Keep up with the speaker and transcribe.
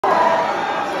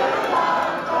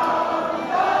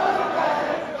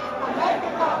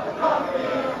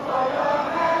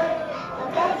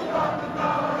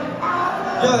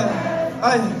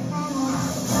Excuse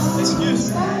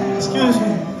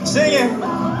me, sing it.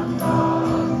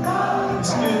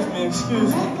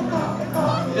 Excuse me.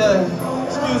 Yeah,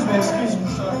 excuse me, sorry.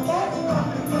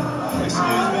 Excuse me.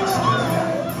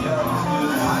 Yeah,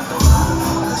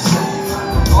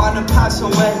 wanna pass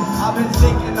away. I've been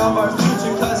thinking of our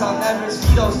future, cause I'll never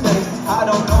see those days. I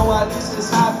don't know why this has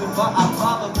happened, but I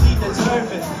probably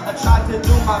deserve it. I tried to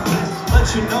do my best,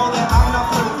 but you know that I'm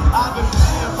not perfect. I've been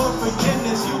praying for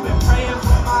forgiveness, you've been praying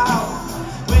for my help.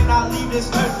 When I leave this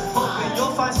earth, hoping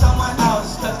you'll find someone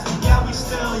else. Cause yeah, we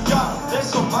still young, there's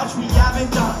so much we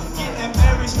haven't done. Getting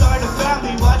married, start a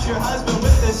family, watch your husband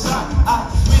with his son. I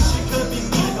wish it could be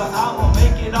me, but I won't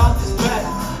make it off this bed.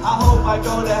 I hope I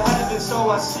go to heaven, so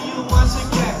I see you once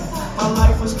again. My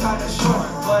life was kinda short,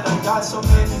 but I got so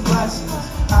many blessings.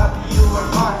 Happy you were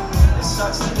mine, it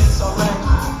sucks that it's already.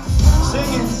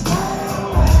 Singing.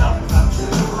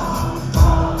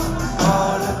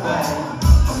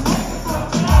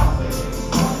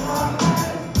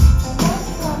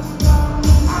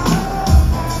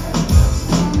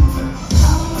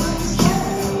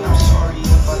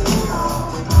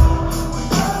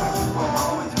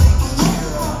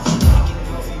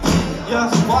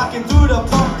 Walking through the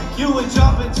park, you would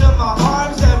jump into my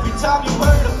arms every time you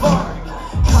heard a bark.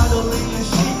 Cuddling in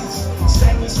sheets,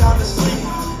 sang me sound asleep,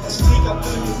 and sneak up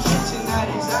through your kitchen at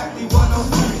exactly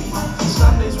 1:03.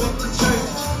 Sundays went to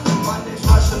church, and Mondays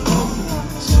watched a movie.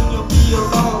 Soon you'll be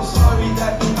alone, sorry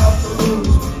that you have to lose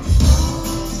me.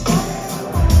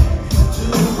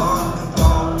 Too long,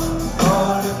 don't go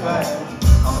to bed.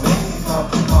 I'll make a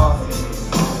cup of coffee.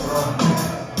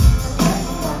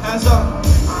 Hands up.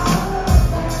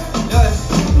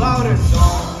 Louder.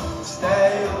 Don't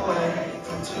stay away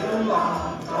for too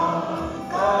long.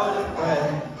 Don't go to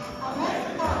bed. I'll make a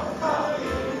cup of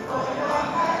coffee for your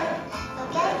head. I'll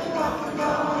get you up and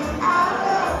going out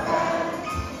of bed.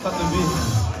 Cut the beat.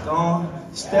 Don't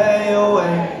stay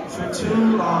away for too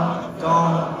long.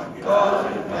 Don't go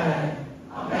to bed.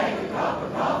 I'll make a cup of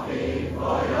coffee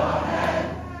for your head.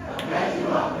 I'll get you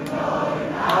up and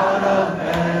going out of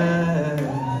bed.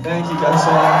 Thank you guys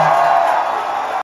so much.